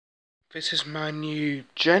This is my new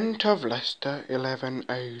GENT of Leicester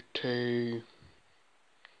 1102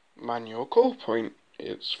 manual call point.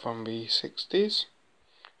 It's from the 60s.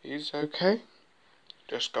 It's okay.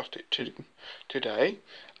 Just got it today.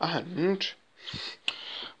 And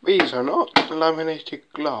these are not laminated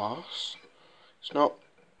glass. It's not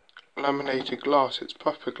laminated glass, it's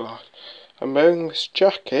proper glass. I'm wearing this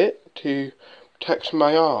jacket to protect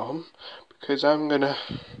my arm because I'm gonna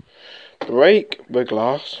break the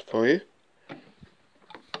glass for you.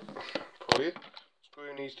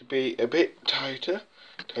 Screw needs to be a bit tighter.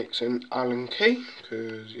 Takes an Allen key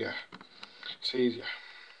because yeah, it's easier.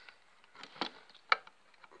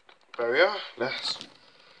 There we are.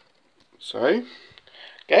 So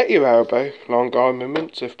get your elbow long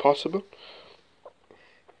armaments if possible.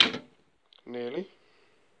 Nearly.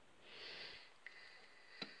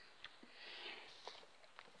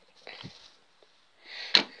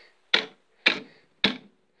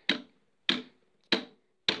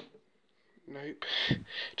 Nope,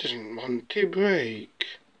 doesn't want to break.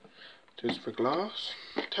 Does the glass?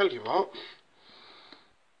 Tell you what,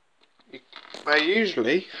 they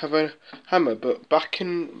usually have a hammer, but back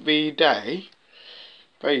in the day,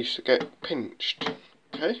 they used to get pinched.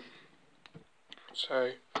 Okay,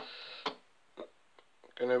 so I'm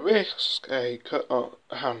gonna risk a cut on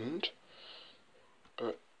a hand,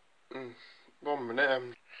 but 1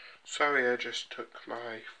 minute. Sorry, I just took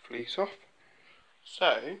my fleece off.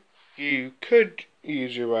 So you could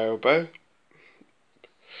use your elbow,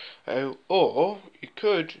 or you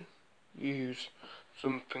could use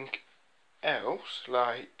something else,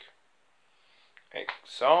 like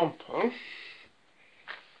example,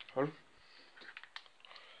 an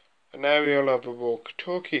aerial of a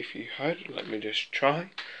walkie-talkie. If you had, let me just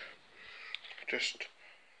try. Just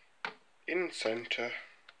in centre.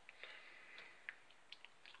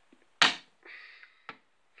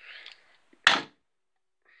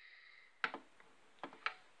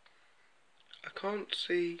 I can't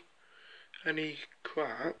see any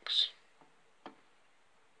cracks.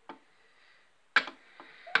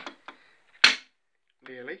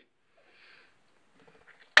 Really?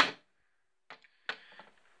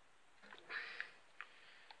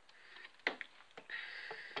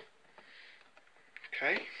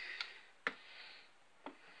 Okay.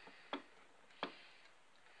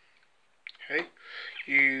 Okay.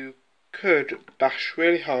 You could bash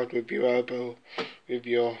really hard with your elbow with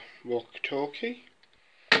your walkie-talkie,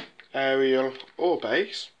 aerial or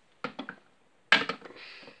base.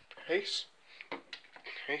 Case.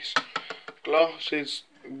 Glass is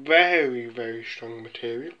very strong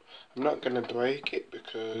material. I'm not going to break it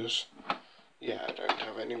because, yeah, I don't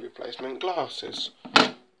have any replacement glasses.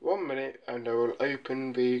 1 minute and I will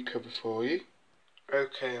open the cover for you.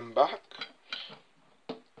 Okay, I'm back.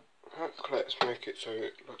 Let's make it so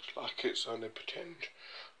it looks like it's on a pretend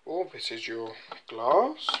wall. This is your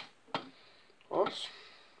glass.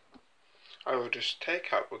 I will just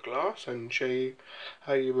take out the glass and show you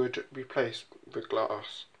how you would replace the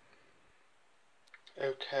glass.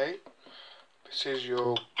 Okay, this is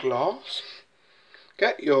your glass.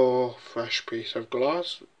 Get your fresh piece of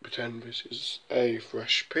glass, pretend this is a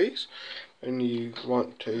fresh piece, and you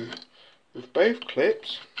want to, with both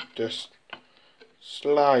clips, just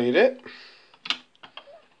slide it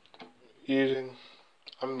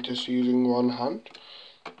I'm just using one hand,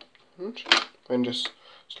 and just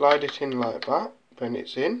slide it in like that. Then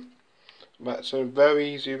it's in. That's a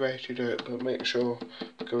very easy way to do it, but make sure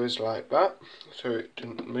it goes like that so it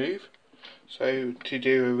doesn't move. So to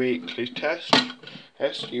do a weekly test,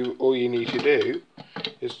 all you need to do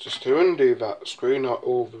is just to undo that screw, not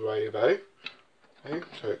all the way though. Okay,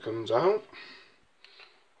 so it comes out.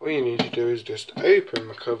 All you need to do is just open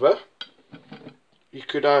the cover. You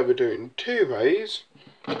could either do it in two ways.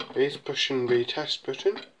 Is pushing the test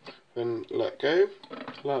button, then let go,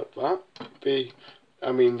 like that. The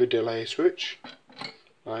delay switch,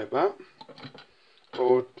 like that.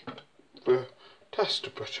 Or the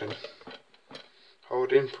tester button.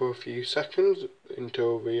 Hold in for a few seconds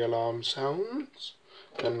until the alarm sounds,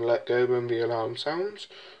 then let go when the alarm sounds.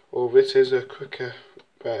 Or this is a quicker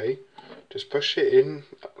way, just push it in.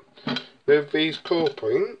 With these core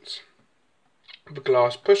points, the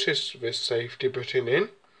glass pushes this safety button in,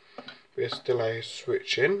 this delay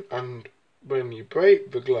switch in, and when you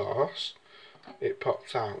break the glass, it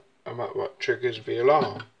pops out, and that's what triggers the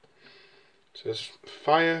alarm. It says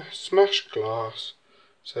fire, smash glass,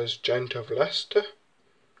 it says GENT of Leicester.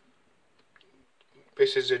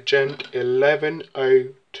 This is a GENT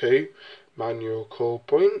 1102 manual call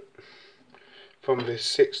point from the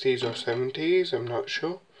 60s or 70s, I'm not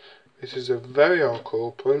sure. This is a very old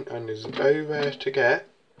call point and is very rare to get.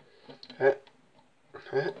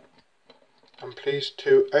 Okay. I'm pleased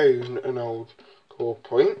to own an old core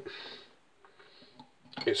point.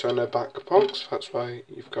 It's on a back box, that's why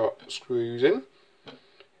you've got screws in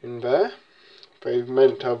there. They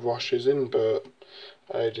meant to have washers in, but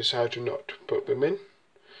I decided not to put them in.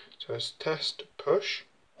 So it's test push,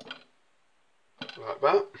 like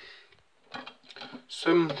that.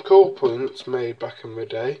 Some core points made back in the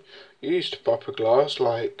day used proper glass,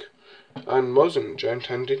 like, and wasn't gent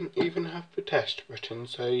and didn't even have the test button,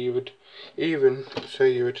 so you would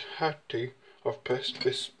have to have pressed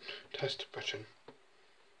this test button.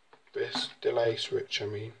 This delay switch, I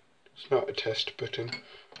mean. It's not a test button.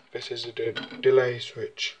 This is a delay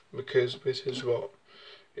switch, because this is what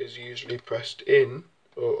is usually pressed in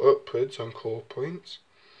or upwards on core points.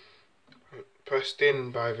 Pressed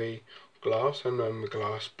in by the glass, and when the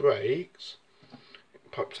glass breaks,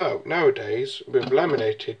 it pops out. Nowadays, with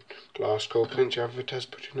laminated glass core points, you have the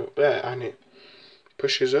test button up there, and it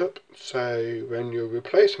pushes up, so when you're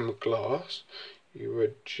replacing the glass, you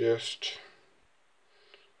would just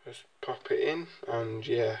pop it in, and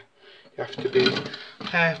yeah, you have to be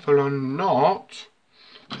careful and not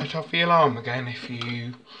set off the alarm again if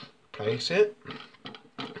you place it.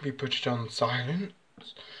 If you put it on silent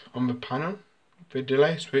on the panel, the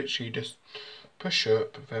delay switch, you just push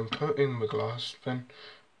up, then put in the glass, then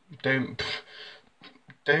don't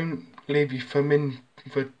leave your thumb in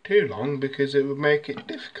for too long, because it would make it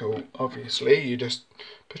difficult. Obviously, you just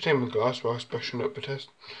put in the glass whilst pushing up the test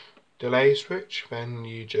delay switch, then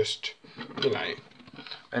you just,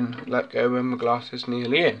 and let go when the glass is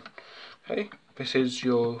nearly in. Okay, this is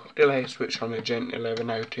your delay switch on a GENT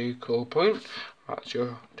 1102 core point. That's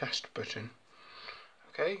your test button.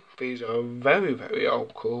 Okay, these are very, very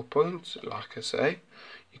old core points, like I say.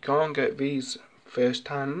 You can't get these first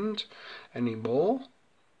hand anymore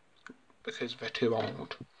because they're too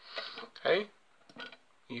old. Okay,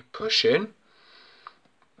 you push in,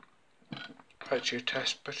 that's your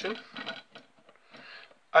test button.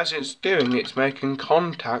 As it's doing, it's making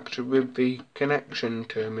contact with the connection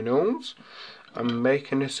terminals and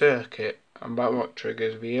making a circuit, and that's what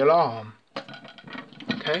triggers the alarm.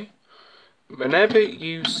 Okay, whenever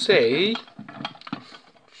you see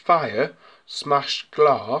fire, smashed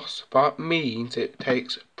glass, that means it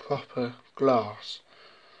takes proper glass.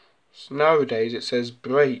 So nowadays it says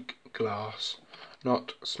break glass,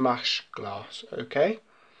 not smash glass, okay?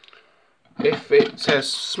 If it says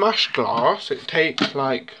smash glass, it takes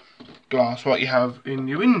like glass what you have in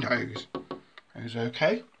your windows. Is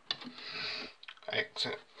okay?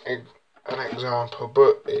 An example,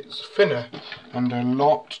 but it's thinner and a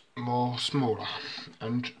lot more smaller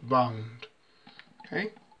and round.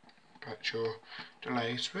 Okay? That's your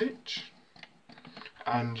delay switch,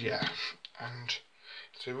 and yeah, and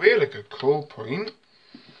it's a really good core point.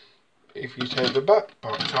 If you take the back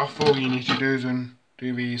box off, all you need to do is undo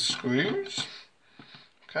these screws.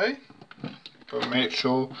 Okay, but make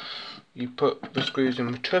sure you put the screws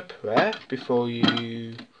in the Tupperware before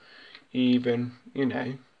you even,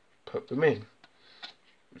 put them in,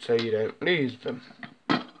 so you don't lose them.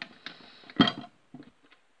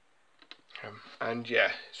 And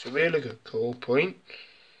yeah, it's a really good core point,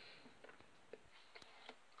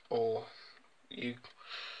 or you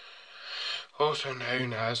also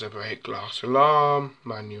known as a break glass alarm,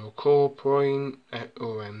 manual core point,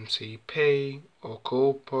 or MCP, or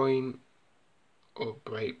core point, or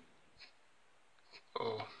break,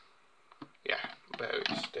 or yeah,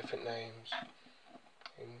 various different names.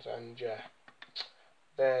 And yeah,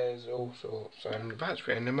 there's all sorts, and that's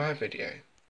the end of my video.